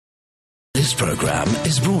program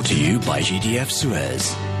is brought to you by GDF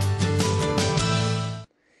Suez.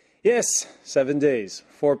 Yes, 7 days,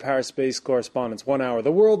 4 Paris-based correspondents, 1 hour.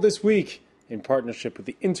 The World This Week, in partnership with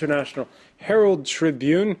the International Herald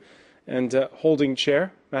Tribune. And holding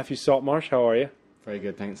chair, Matthew Saltmarsh, how are you? Very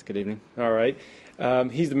good, thanks. Good evening. All right.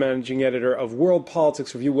 He's the managing editor of World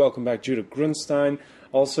Politics Review. Welcome back, Judah Grunstein.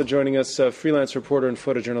 Also joining us, freelance reporter and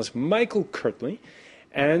photojournalist Michael Kirtley.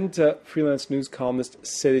 And freelance news columnist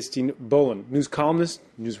Celestine Bolen. News columnist,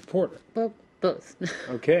 news reporter. Well, both.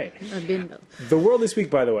 Okay. I've been both. The World This Week,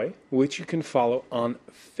 by the way, which you can follow on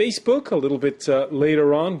Facebook. A little bit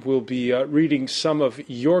later on, we'll be reading some of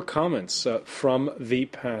your comments from the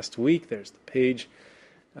past week. There's the page,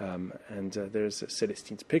 and there's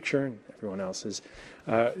Celestine's picture and everyone else's.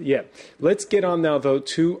 Let's get on now, though,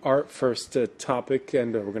 to our first topic,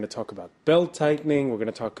 and we're going to talk about belt tightening. We're going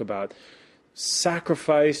to talk about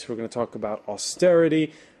sacrifice. We're going to talk about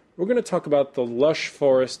austerity. We're going to talk about the lush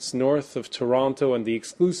forests north of Toronto and the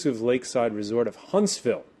exclusive lakeside resort of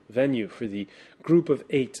Huntsville, venue for the Group of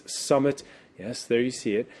 8 summit. Yes, there you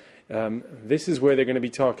see it. This is where they're going to be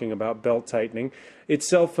talking about belt tightening.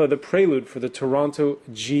 Itself the prelude for the Toronto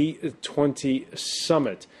G20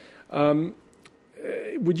 summit.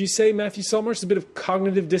 Would you say, Matthew Saltmarsh, a bit of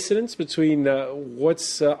cognitive dissonance between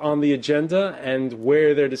what's on the agenda and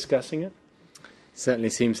where they're discussing it? Certainly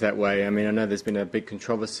seems that way. I mean, I know there's been a big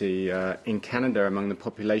controversy in Canada among the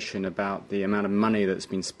population about the amount of money that's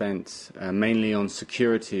been spent, mainly on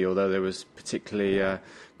security, although there was particularly...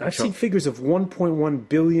 I've seen figures of 1.1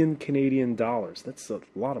 billion Canadian dollars. That's a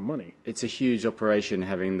lot of money. It's a huge operation,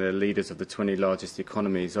 having the leaders of the 20 largest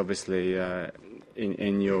economies, obviously,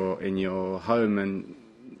 in your home, and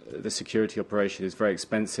the security operation is very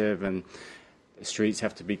expensive, and streets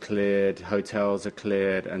have to be cleared, hotels are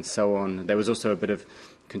cleared, and so on. There was also a bit of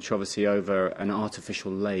controversy over an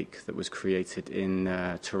artificial lake that was created in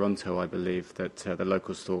Toronto, I believe, that the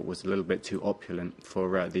locals thought was a little bit too opulent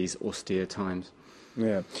for these austere times.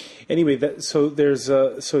 Yeah. Anyway, so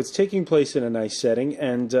it's taking place in a nice setting,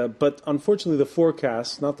 and but unfortunately, the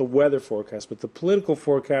forecast, not the weather forecast, but the political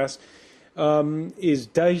forecast, is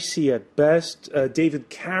dicey at best. David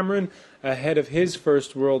Cameron, ahead of his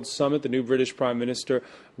first World Summit, the new British Prime Minister,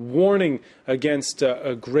 warning against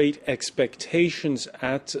great expectations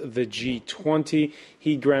at the G20.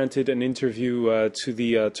 He granted an interview to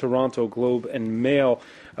the Toronto Globe and Mail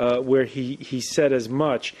where he said as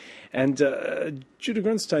much. And Judah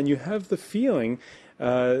Grunstein, you have the feeling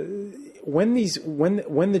when the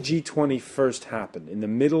G20 first happened, in the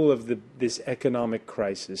middle of this economic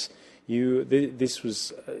crisis, this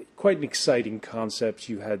was quite an exciting concept.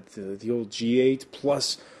 You had the old G8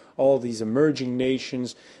 plus all these emerging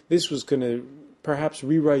nations. This was going to perhaps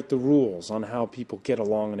rewrite the rules on how people get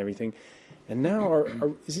along and everything. And now,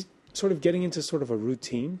 is it sort of getting into sort of a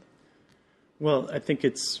routine? Well, I think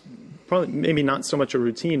it's probably maybe not so much a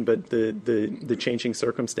routine, but the changing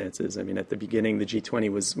circumstances. I mean, at the beginning, the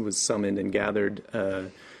G20 was summoned and gathered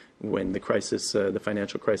when the crisis, the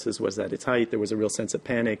financial crisis, was at its height. There was a real sense of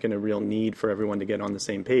panic and a real need for everyone to get on the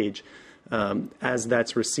same page. As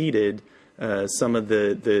that's receded, some of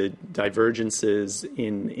the divergences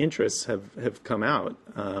in interests have come out,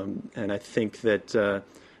 and I think that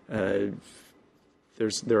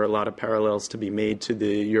there are a lot of parallels to be made to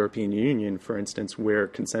the European Union, for instance, where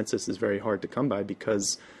consensus is very hard to come by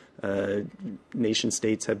because nation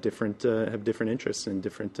states have different interests and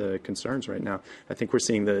different concerns right now. I think we're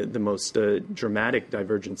seeing the most dramatic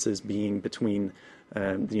divergences being between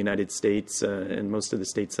the United States and most of the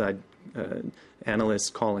stateside analysts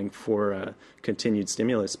calling for continued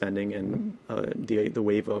stimulus spending and the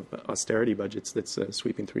wave of austerity budgets that's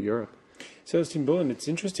sweeping through Europe. Celestine Bolen, it's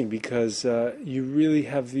interesting because you really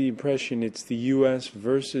have the impression it's the U.S.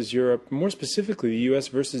 versus Europe, more specifically the U.S.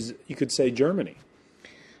 versus, you could say, Germany.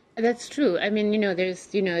 That's true. I mean, there's,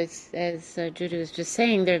 it's, as Judah was just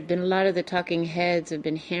saying, there have been a lot of the talking heads have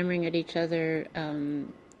been hammering at each other,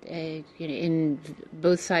 in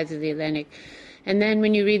both sides of the Atlantic. And then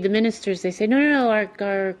when you read the ministers, they say, no,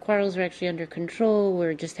 our quarrels are actually under control.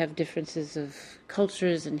 We just have differences of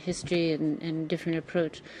cultures and history and different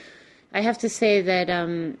approach. I have to say that,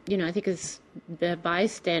 I think as a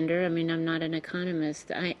bystander, I mean, I'm not an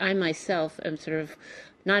economist. I myself am sort of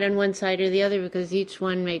not on one side or the other because each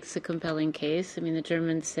one makes a compelling case. I mean, the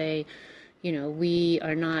Germans say, we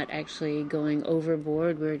are not actually going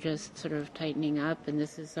overboard. We're just sort of tightening up. And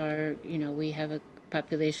this is our, we have a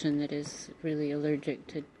population that is really allergic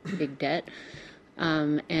to big debt.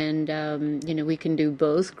 We can do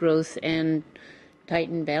both growth and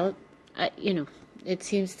tighten belt. It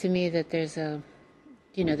seems to me that there's a,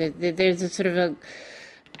 there's a sort of a,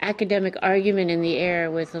 academic argument in the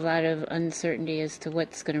air with a lot of uncertainty as to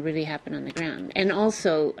what's going to really happen on the ground. And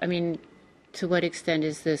also, I mean, to what extent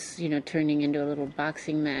is this, turning into a little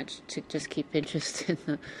boxing match to just keep interest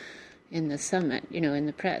in the summit, in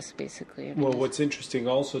the press, basically? Well, what's interesting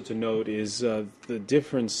also to note is the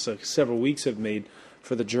difference several weeks have made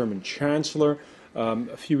for the German Chancellor.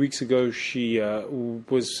 A few weeks ago, she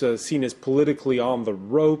was seen as politically on the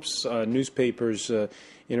ropes. Newspapers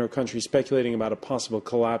in her country speculating about a possible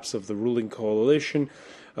collapse of the ruling coalition.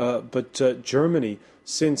 But Germany,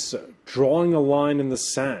 since drawing a line in the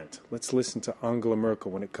sand, let's listen to Angela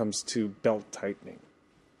Merkel when it comes to belt tightening.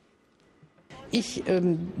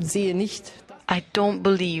 I don't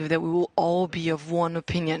believe that we will all be of one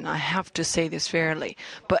opinion. I have to say this fairly.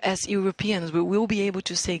 But as Europeans, we will be able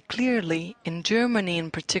to say clearly, in Germany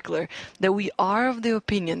in particular, that we are of the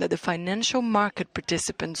opinion that the financial market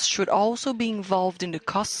participants should also be involved in the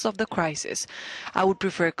costs of the crisis. I would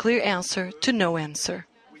prefer a clear answer to no answer.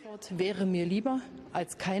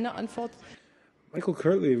 Michael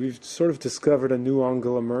Kirtley, we've sort of discovered a new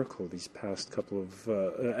Angela Merkel these past couple of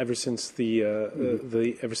ever since the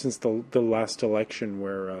last election,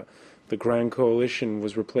 where the Grand Coalition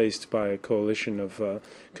was replaced by a coalition of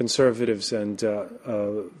conservatives and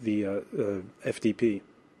the FDP.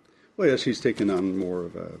 Well, yeah, she's taken on more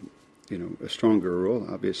of a stronger role.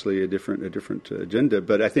 Obviously, a different agenda.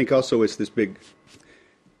 But I think also it's this big.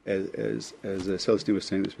 As Celestine was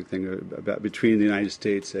saying, this big thing about between the United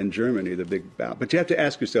States and Germany, the big bout. But you have to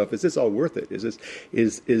ask yourself: is this all worth it? Is this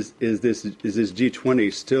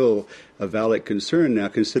G20 still a valid concern now?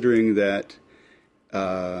 Considering that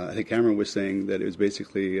I think Cameron was saying that it was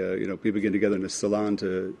basically people getting together in a salon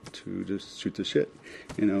to just shoot the shit.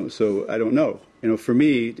 So I don't know. For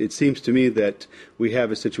me, it seems to me that we have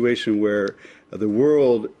a situation where the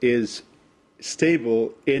world is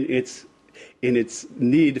stable in its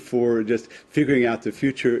need for just figuring out the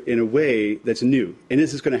future in a way that's new. And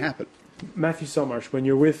this is going to happen. Matthew Selmarsh, when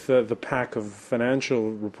you're with the pack of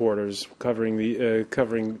financial reporters covering the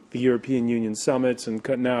European Union summits and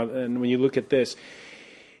when you look at this,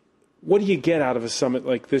 what do you get out of a summit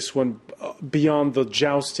like this one beyond the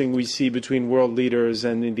jousting we see between world leaders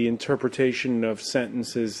and the interpretation of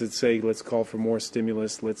sentences that say, let's call for more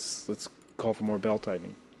stimulus, let's call for more belt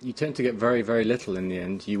tightening? You tend to get very, very little in the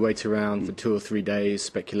end. You wait around for 2 or 3 days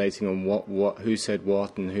speculating on who said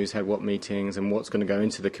what and who's had what meetings and what's going to go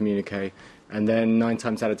into the communique. And then 9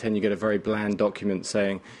 times out of 10 you get a very bland document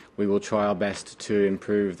saying we will try our best to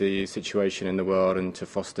improve the situation in the world and to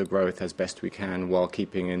foster growth as best we can while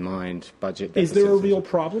keeping in mind budget deficits. Is there a real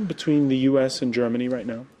problem between the US and Germany right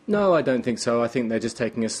now? No, I don't think so. I think they're just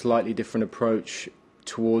taking a slightly different approach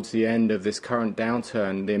towards the end of this current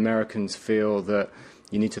downturn. The Americans feel that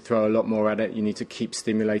you need to throw a lot more at it. You need to keep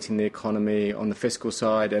stimulating the economy on the fiscal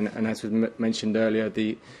side. And as was mentioned earlier,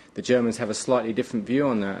 the Germans have a slightly different view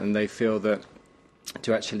on that. And they feel that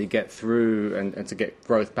to actually get through and to get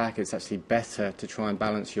growth back, it's actually better to try and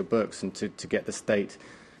balance your books and to get the state.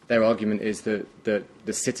 Their argument is that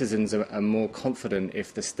the citizens are more confident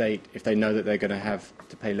if they know that they're going to have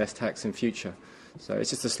to pay less tax in future. So it's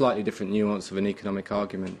just a slightly different nuance of an economic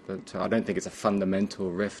argument, but I don't think it's a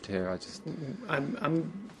fundamental rift here.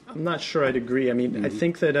 I'm not sure I'd agree. I mean, I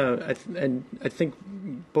think that I think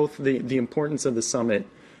both the importance of the summit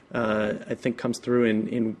I think comes through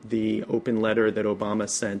in the open letter that Obama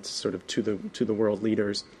sent sort of to the world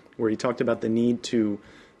leaders, where he talked about the need to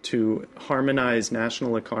harmonize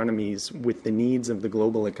national economies with the needs of the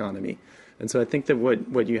global economy. And so I think that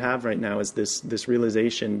what you have right now is this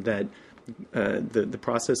realization that the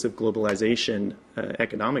process of globalization,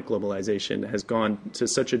 economic globalization, has gone to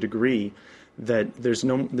such a degree that it's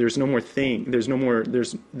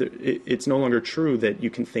no longer true that you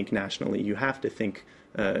can think nationally. You have to think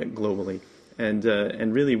globally.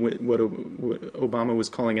 And really, what Obama was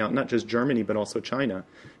calling out, not just Germany but also China.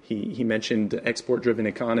 He mentioned export-driven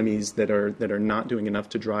economies that are not doing enough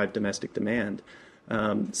to drive domestic demand.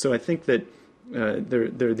 So I think that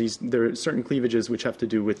there are certain cleavages which have to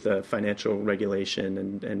do with financial regulation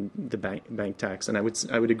and the bank tax, and I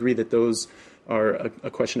would agree that those are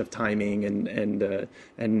a question of timing and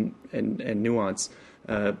nuance.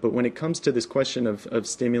 But when it comes to this question of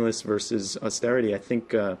stimulus versus austerity, I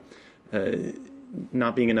think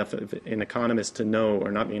not being enough of an economist to know,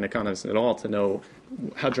 or not being an economist at all to know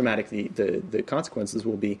how dramatic the consequences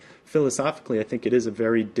will be, philosophically, I think it is a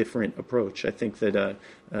very different approach. I think that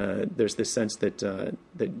there's this sense that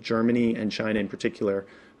Germany and China in particular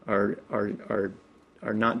are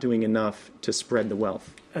not doing enough to spread the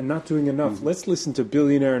wealth. And not doing enough. Let's listen to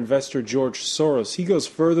billionaire investor George Soros. He goes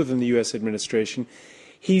further than the U.S. administration.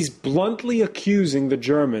 He's bluntly accusing the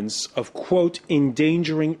Germans of, quote,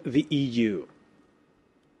 endangering the EU.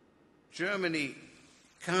 Germany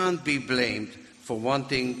can't be blamed for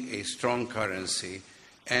wanting a strong currency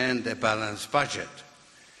and a balanced budget,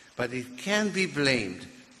 but it can be blamed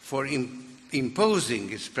for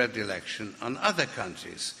imposing its predilection on other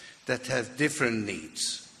countries that have different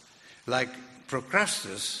needs, like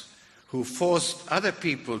Procrustes, who forced other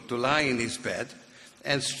people to lie in his bed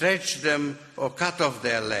and stretch them or cut off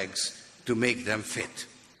their legs to make them fit.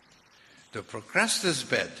 The Procrustes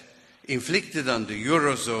bed inflicted on the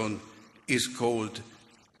Eurozone is called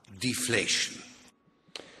deflation.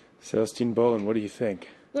 Celestine Bolin, what do you think?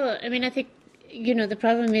 Well, I mean, I think, the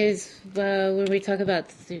problem is when we talk about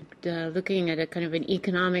looking at a kind of an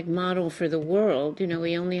economic model for the world,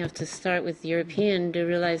 we only have to start with European to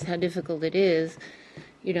realize how difficult it is,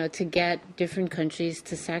 to get different countries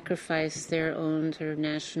to sacrifice their own sort of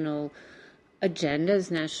national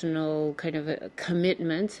agendas, national kind of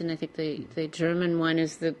commitments, and I think the German one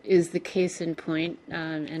is the case in point,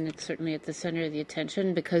 and it's certainly at the center of the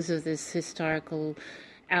attention because of this historical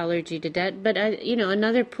allergy to debt. But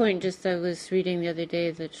another point, just I was reading the other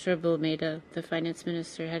day that Schäuble made, the finance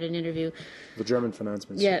minister had an interview. The German finance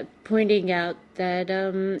minister. Yeah, pointing out that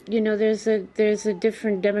there's a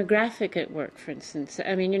different demographic at work. For instance,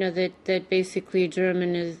 I mean, that basically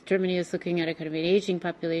Germany is looking at a kind of an aging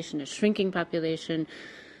population, a shrinking population.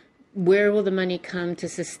 Where will the money come to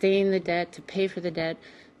sustain the debt, to pay for the debt?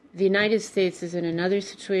 The United States is in another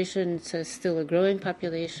situation. It's still a growing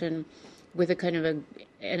population with a kind of an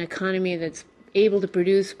economy that's able to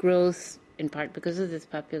produce growth in part because of this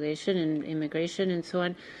population and immigration and so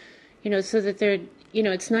on, so that they're,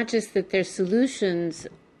 it's not just that their solutions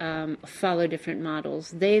follow different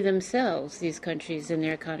models. They themselves, these countries and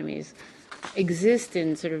their economies, exist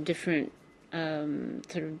in sort of different,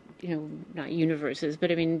 not universes, but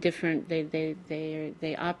I mean different.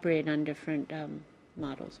 They operate on different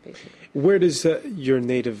models, basically. Where does your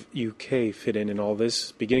native UK fit in all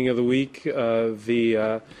this? Beginning of the week,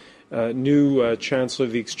 the new Chancellor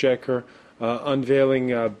of the Exchequer unveiling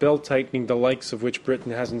belt-tightening, the likes of which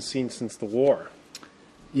Britain hasn't seen since the war.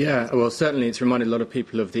 Yeah, well, certainly it's reminded a lot of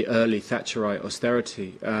people of the early Thatcherite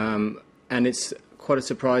austerity. And it's quite a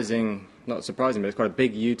surprising, not surprising, but it's quite a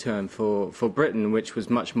big U-turn for Britain, which was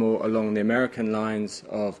much more along the American lines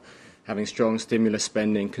of having strong stimulus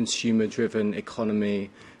spending, consumer-driven economy.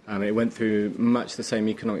 It went through much the same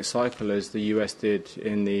economic cycle as the US did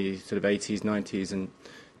in the sort of 80s, 90s and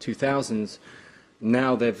 2000s.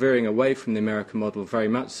 Now they're veering away from the American model very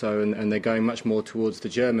much so, and they're going much more towards the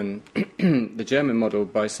German the German model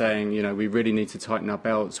by saying, we really need to tighten our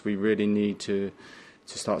belts, we really need to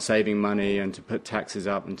start saving money and to put taxes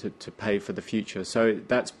up and to pay for the future. So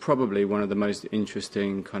that's probably one of the most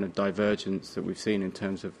interesting kind of divergence that we've seen in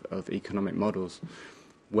terms of economic models.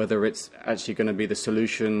 Whether it's actually going to be the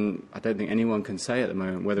solution, I don't think anyone can say at the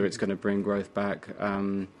moment. Whether it's going to bring growth back,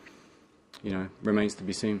 remains to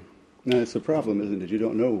be seen. No, it's a problem, isn't it? You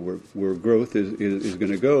don't know where growth is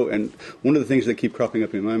going to go. And one of the things that keep cropping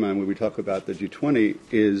up in my mind when we talk about the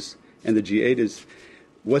G20 and the G8 is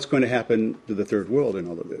what's going to happen to the third world in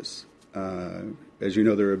all of this. As you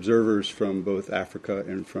know, there are observers from both Africa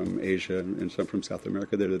and from Asia and some from South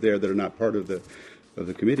America that are there that are not part of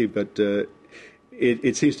the committee. But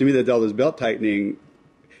it seems to me that all this belt tightening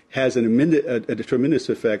has a tremendous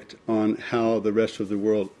effect on how the rest of the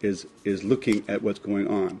world is looking at what's going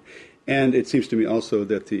on. And it seems to me also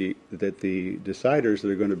that the deciders that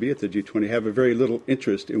are going to be at the G20 have a very little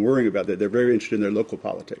interest in worrying about that. They're very interested in their local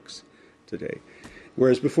politics today.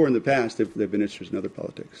 Whereas before in the past, they've been interested in other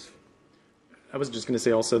politics. I was just going to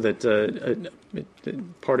say also that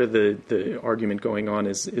part of the argument going on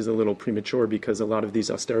is a little premature because a lot of these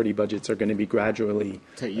austerity budgets are going to be gradually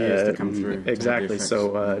take years to come through. Exactly.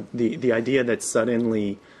 So the idea that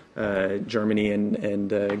suddenly Germany and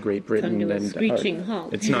Great Britain come to a screeching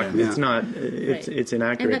halt. It's not. Yeah. It's not. Right. It's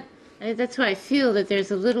inaccurate. And that's why I feel that there's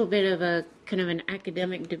a little bit of a kind of an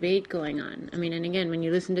academic debate going on. I mean, and again, when you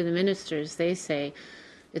listen to the ministers, they say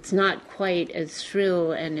it's not quite as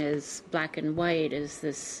shrill and as black and white as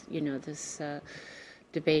this, this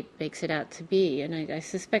debate makes it out to be. And I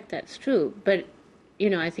suspect that's true. But,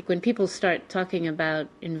 I think when people start talking about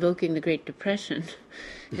invoking the Great Depression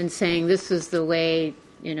and saying this is the way,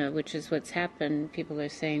 which is what's happened, people are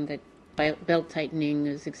saying that belt tightening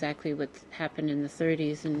is exactly what happened in the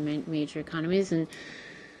 30s in major economies and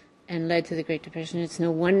led to the Great Depression. It's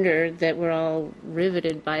no wonder that we're all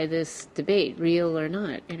riveted by this debate, real or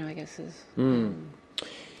not. I guess is.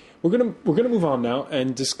 We're gonna move on now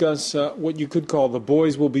and discuss what you could call the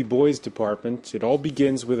 "boys will be boys" department. It all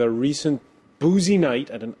begins with a recent boozy night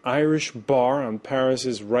at an Irish bar on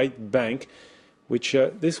Paris's right bank, which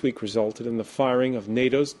this week resulted in the firing of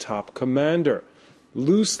NATO's top commander.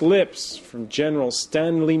 Loose lips from General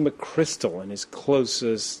Stanley McChrystal and his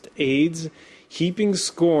closest aides, heaping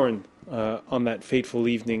scorn on that fateful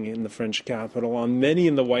evening in the French capital on many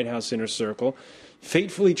in the White House inner circle,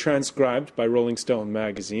 fatefully transcribed by Rolling Stone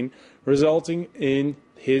magazine, resulting in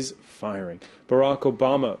his firing. Barack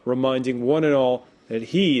Obama reminding one and all that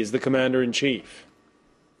he is the commander-in-chief.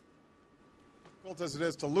 Difficult as it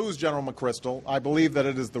is to lose General McChrystal, I believe that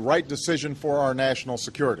it is the right decision for our national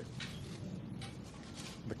security.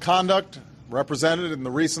 The conduct represented in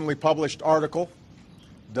the recently published article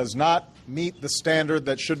does not meet the standard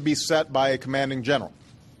that should be set by a commanding general.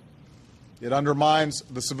 It undermines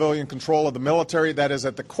the civilian control of the military that is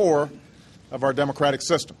at the core of our democratic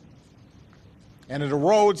system. And it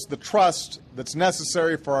erodes the trust that's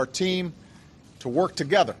necessary for our team to work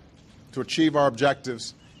together to achieve our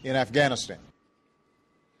objectives in Afghanistan.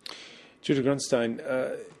 Judah Grunstein,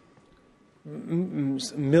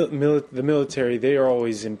 the military, they are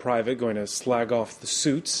always in private going to slag off the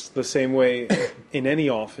suits, the same way in any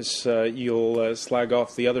office you'll slag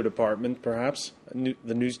off the other department, perhaps. The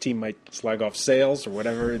news team might slag off sales or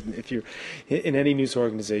whatever if you're in any news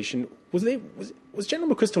organization. Was General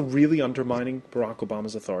McChrystal really undermining Barack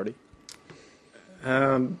Obama's authority?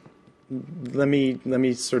 Let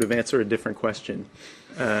me sort of answer a different question.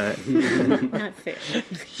 Not fair.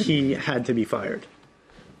 He had to be fired.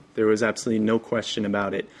 There was absolutely no question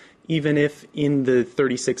about it. Even if in the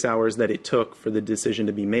 36 hours that it took for the decision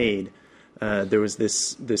to be made, there was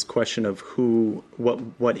this question of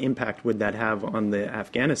what impact would that have on the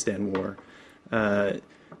Afghanistan war.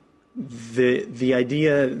 The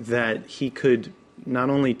idea that he could not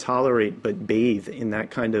only tolerate but bathe in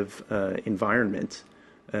that kind of environment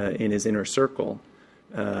in his inner circle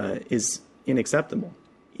is unacceptable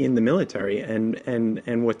in the military.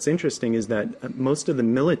 And what's interesting is that most of the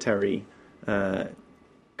military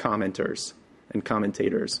commenters and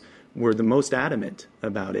commentators were the most adamant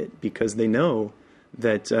about it because they know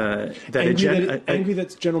that angry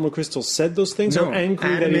that General McChrystal said those things, or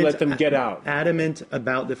angry that he let them get out? Adamant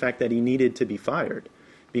about the fact that he needed to be fired,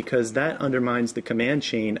 because that undermines the command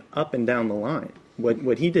chain up and down the line.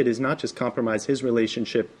 What he did is not just compromise his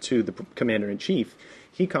relationship to the commander-in-chief,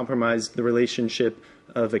 he compromised the relationship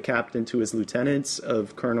of a captain to his lieutenants,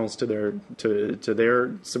 of colonels to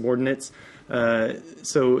their subordinates.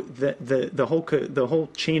 So the whole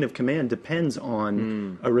chain of command depends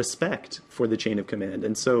on a respect for the chain of command.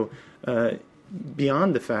 And so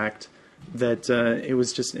beyond the fact that it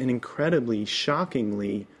was just an incredibly,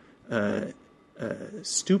 shockingly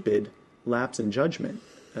stupid lapse in judgment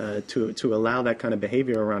to allow that kind of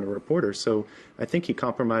behavior around a reporter. So I think he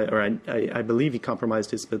compromised, or I believe he compromised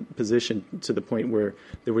his position to the point where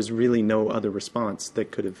there was really no other response that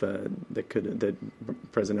President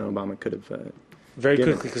Obama could have. Very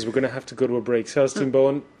quickly, because we're going to have to go to a break. Celestine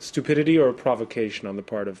Bowen, stupidity or provocation on the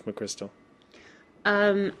part of McChrystal?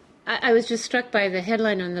 I was just struck by the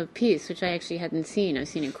headline on the piece, which I actually hadn't seen. I've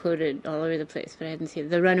seen it quoted all over the place, but I hadn't seen it.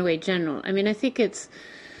 The runaway general. I mean, I think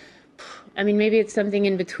maybe it's something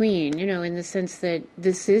in between, in the sense that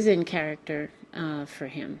this is in character for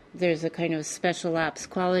him. There's a kind of special ops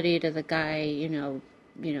quality to the guy,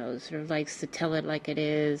 sort of likes to tell it like it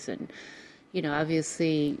is. And,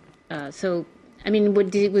 obviously, was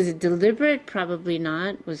it deliberate? Probably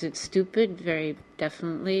not. Was it stupid? Very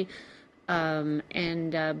definitely.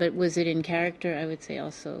 But was it in character? I would say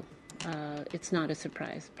also. It's not a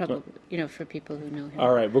surprise, probably, for people who know him.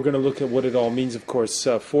 All right, we're going to look at what it all means, of course,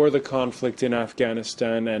 for the conflict in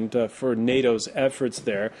Afghanistan and for NATO's efforts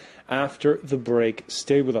there after the break.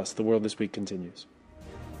 Stay with us. The World This Week continues.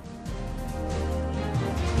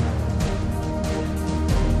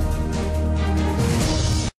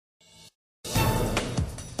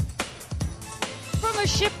 A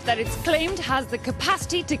ship that it's claimed has the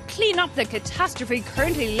capacity to clean up the catastrophe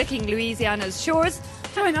currently licking Louisiana's shores.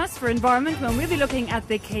 Join us for Environment when we'll be looking at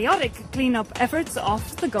the chaotic cleanup efforts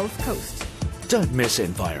off the Gulf Coast. Don't miss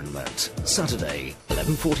Environment. Saturday,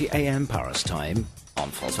 11:40 a.m. Paris time on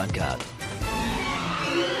France 24.